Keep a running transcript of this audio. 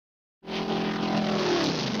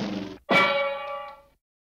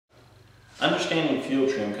Understanding fuel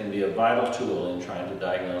trim can be a vital tool in trying to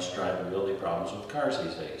diagnose drivability problems with cars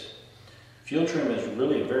these days. Fuel trim is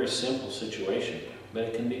really a very simple situation, but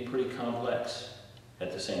it can be pretty complex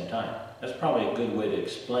at the same time. That's probably a good way to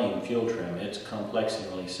explain fuel trim. It's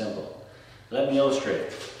complexingly simple. Let me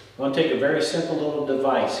illustrate. I want to take a very simple little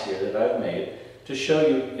device here that I've made to show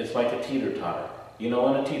you it's like a teeter-totter. You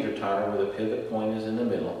know, in a teeter-totter where the pivot point is in the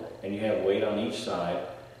middle and you have weight on each side,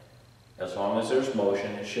 as long as there's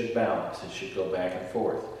motion, it should balance. It should go back and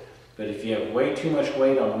forth. But if you have way too much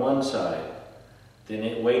weight on one side, then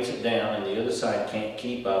it weights it down and the other side can't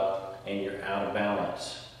keep up and you're out of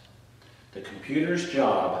balance. The computer's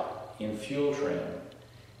job in fuel trim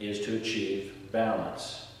is to achieve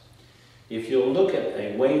balance. If you'll look at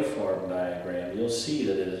a waveform diagram, you'll see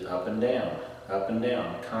that it is up and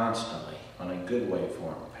down constantly on a good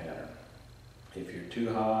waveform pattern. If you're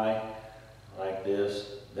too high, like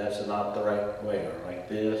this, that's not the right way, or like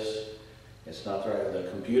this, it's not the right way. The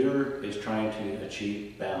computer is trying to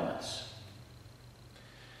achieve balance.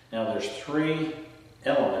 Now there's three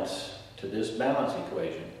elements to this balance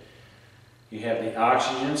equation. You have the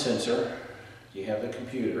oxygen sensor, you have the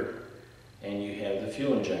computer, and you have the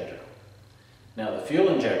fuel injector. Now the fuel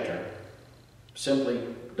injector simply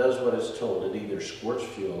does what it's told. It either squirts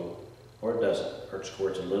fuel or it doesn't, or it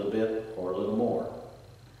squirts a little bit or a little more.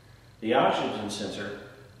 The oxygen sensor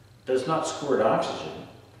does not squirt oxygen.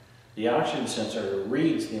 The oxygen sensor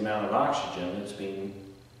reads the amount of oxygen that's being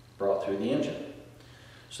brought through the engine.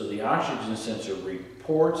 So the oxygen sensor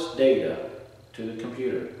reports data to the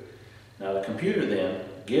computer. Now the computer then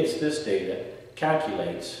gets this data,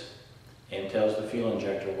 calculates, and tells the fuel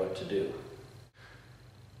injector what to do.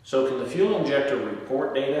 So can the fuel injector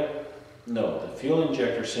report data? No, the fuel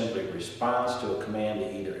injector simply responds to a command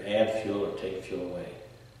to either add fuel or take fuel away.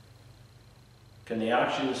 Can the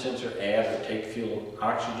oxygen sensor add or take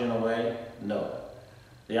oxygen away? No.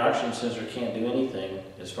 The oxygen sensor can't do anything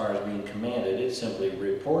as far as being commanded. It simply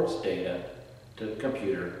reports data to the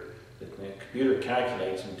computer. The computer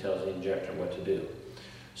calculates and tells the injector what to do.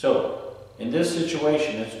 So, in this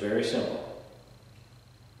situation, it's very simple.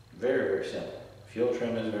 Very, very simple. Fuel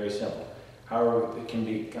trim is very simple. However, it can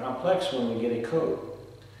be complex when we get a code.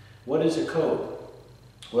 What is a code?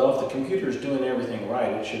 Well, if the computer is doing everything right,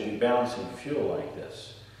 it should be balancing fuel like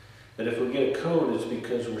this. But if we get a code, it's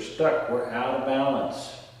because we're stuck, we're out of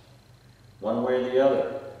balance, one way or the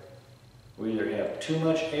other. We either have too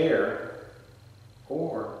much air,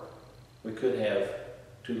 or we could have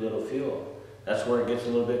too little fuel. That's where it gets a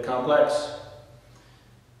little bit complex.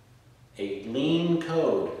 A lean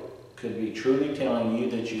code could be truly telling you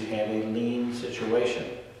that you have a lean situation,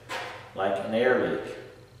 like an air leak,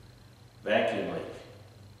 vacuum leak,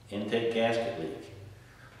 intake gasket leak.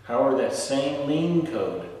 However, that same lean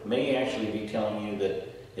code may actually be telling you that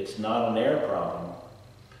it's not an air problem,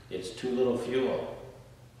 it's too little fuel,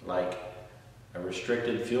 like a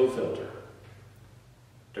restricted fuel filter,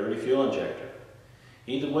 dirty fuel injector.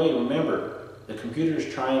 Either way, remember, the computer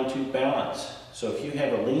is trying to balance. So if you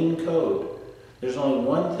have a lean code, there's only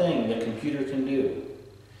one thing the computer can do.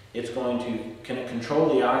 Can it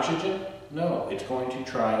control the oxygen? No, it's going to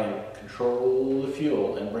try and control the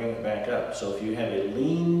fuel and bring it back up. So if you have a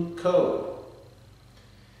lean code,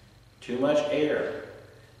 too much air,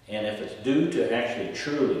 and if it's due to actually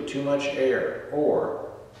truly too much air or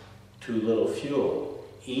too little fuel,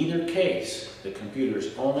 either case, the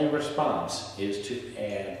computer's only response is to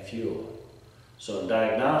add fuel. So in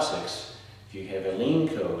diagnostics, if you have a lean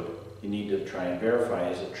code, you need to try and verify,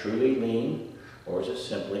 is it truly lean or is it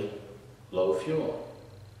simply low fuel?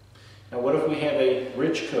 Now what if we have a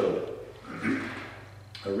rich code?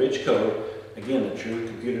 A rich code, again, the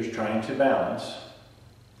computer's trying to balance.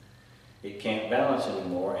 It can't balance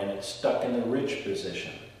anymore and it's stuck in the rich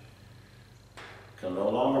position. It can no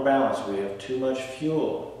longer balance. We have too much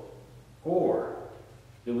fuel. Or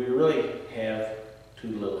do we really have too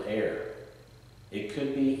little air? It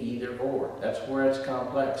could be either or. That's where it's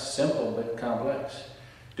complex. Simple but complex.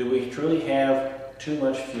 Do we truly have too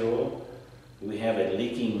much fuel? Do we have a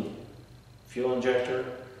leaking fuel injector,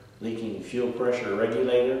 leaking fuel pressure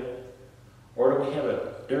regulator? Or do we have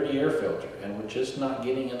a dirty air filter and we're just not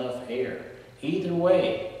getting enough air? Either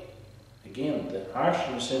way, again, the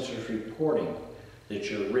oxygen sensor is reporting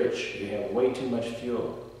that you're rich, you have way too much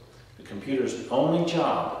fuel. The computer's only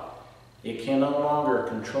job, it can no longer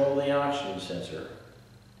control the oxygen sensor.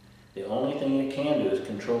 The only thing it can do is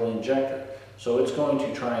control the injector. So it's going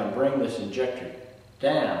to try and bring this injector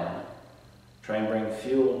down, try and bring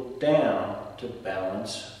fuel down to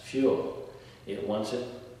balance fuel. It wants it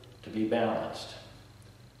to be balanced.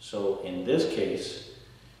 So in this case,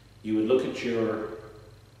 you would look at your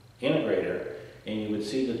integrator, and you would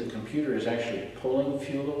see that the computer is actually pulling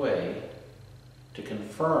fuel away to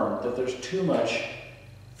confirm that there's too much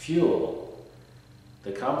fuel.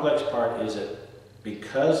 The complex part, is it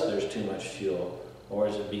because there's too much fuel, or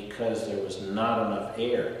is it because there was not enough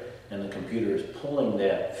air and the computer is pulling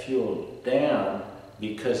that fuel down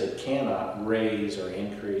because it cannot raise or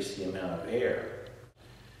increase the amount of air?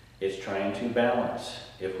 It's trying to balance.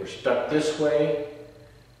 If we're stuck this way,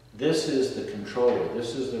 this is the controller,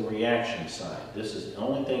 this is the reaction side. This is the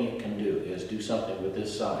only thing it can do, is do something with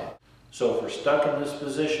this side. So if we're stuck in this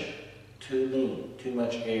position, too lean, too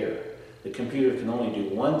much air, the computer can only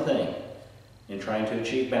do one thing in trying to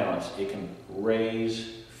achieve balance. It can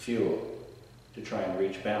raise fuel to try and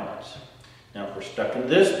reach balance. Now if we're stuck in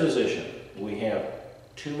this position, we have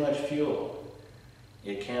too much fuel.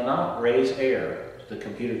 It cannot raise air. The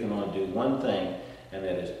computer can only do one thing, and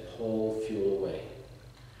that is pull fuel away.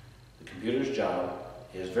 The computer's job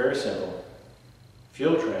is very simple.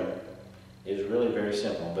 Fuel trim is really very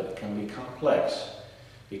simple, but it can be complex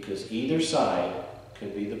because either side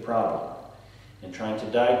could be the problem. In trying to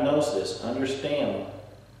diagnose this, understand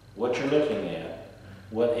what you're looking at.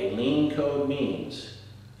 What a lean code means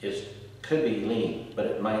is, could be lean, but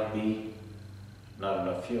it might be not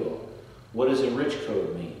enough fuel. What does a rich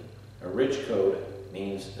code mean? A rich code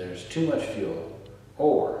means there's too much fuel,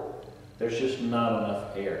 or there's just not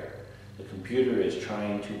enough air. The computer is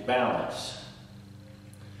trying to balance.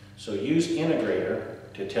 So use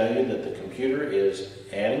integrator to tell you that the computer is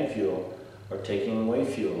adding fuel or taking away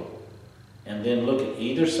fuel, and then look at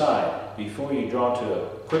either side before you draw to a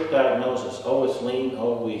quick diagnosis. Oh, it's lean.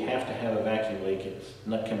 Oh, we have to have a vacuum leak.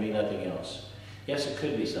 It can be nothing else. Yes, it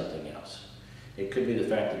could be something else. It could be the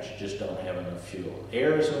fact that you just don't have enough fuel.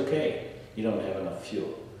 Air is okay. You don't have enough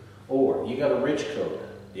fuel. Or you got a rich code.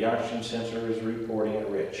 The oxygen sensor is reporting it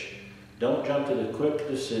rich. Don't jump to the quick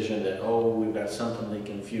decision that, oh, we've got something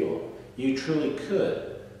leaking fuel. You truly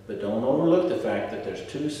could, but don't overlook the fact that there's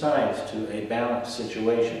two sides to a balanced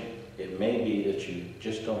situation. It may be that you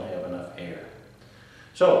just don't have enough air.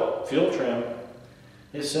 So, fuel trim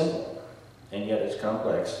is simple, and yet it's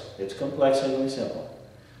complex. It's complexly simple.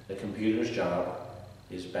 The computer's job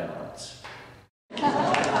is balance.